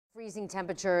Freezing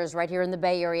temperatures right here in the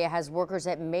Bay Area has workers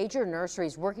at major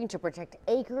nurseries working to protect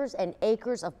acres and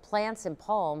acres of plants and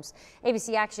palms.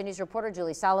 ABC Action News reporter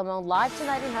Julie Salomon live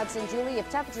tonight in Hudson. Julie, if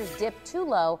temperatures dip too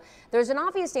low, there's an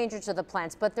obvious danger to the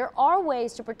plants, but there are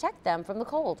ways to protect them from the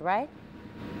cold, right?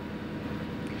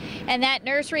 And that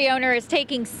nursery owner is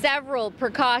taking several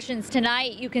precautions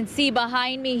tonight. You can see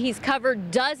behind me, he's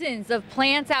covered dozens of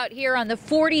plants out here on the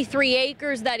 43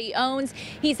 acres that he owns.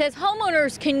 He says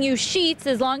homeowners can use sheets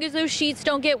as long as those sheets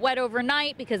don't get wet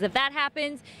overnight, because if that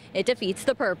happens, it defeats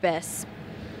the purpose.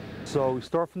 So we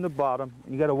start from the bottom.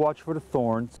 You got to watch for the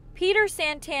thorns. Peter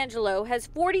Santangelo has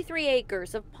 43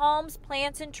 acres of palms,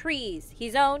 plants, and trees.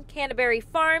 He's owned Canterbury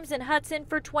Farms in Hudson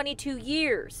for 22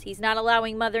 years. He's not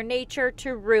allowing Mother Nature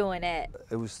to ruin it.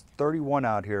 It was 31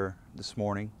 out here this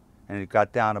morning, and it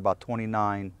got down about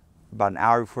 29 about an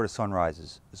hour before the sun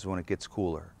rises. This is when it gets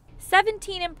cooler.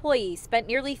 17 employees spent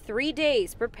nearly 3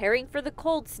 days preparing for the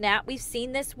cold snap we've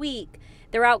seen this week.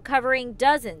 They're out covering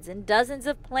dozens and dozens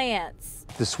of plants.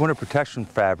 This winter protection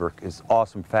fabric is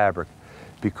awesome fabric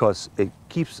because it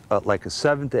keeps like a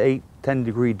 7 to 8, 10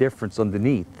 degree difference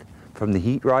underneath from the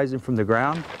heat rising from the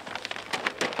ground.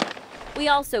 We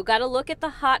also got a look at the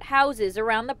hot houses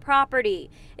around the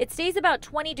property. It stays about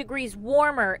 20 degrees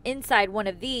warmer inside one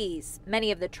of these.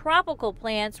 Many of the tropical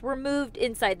plants were moved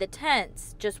inside the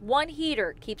tents. Just one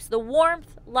heater keeps the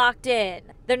warmth locked in.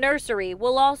 The nursery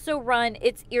will also run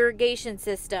its irrigation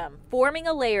system, forming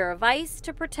a layer of ice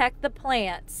to protect the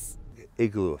plants.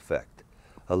 Igloo effect,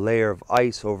 a layer of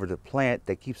ice over the plant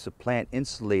that keeps the plant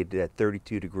insulated at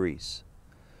 32 degrees.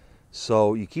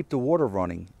 So you keep the water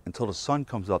running until the sun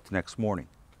comes up the next morning.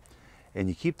 And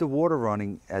you keep the water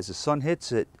running, as the sun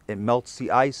hits it, it melts the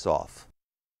ice off.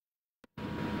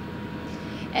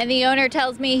 And the owner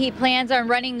tells me he plans on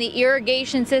running the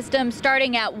irrigation system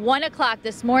starting at 1 o'clock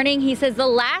this morning. He says the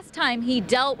last time he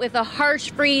dealt with a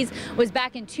harsh freeze was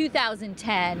back in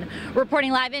 2010.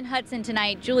 Reporting live in Hudson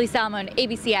tonight, Julie Salomon,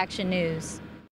 ABC Action News.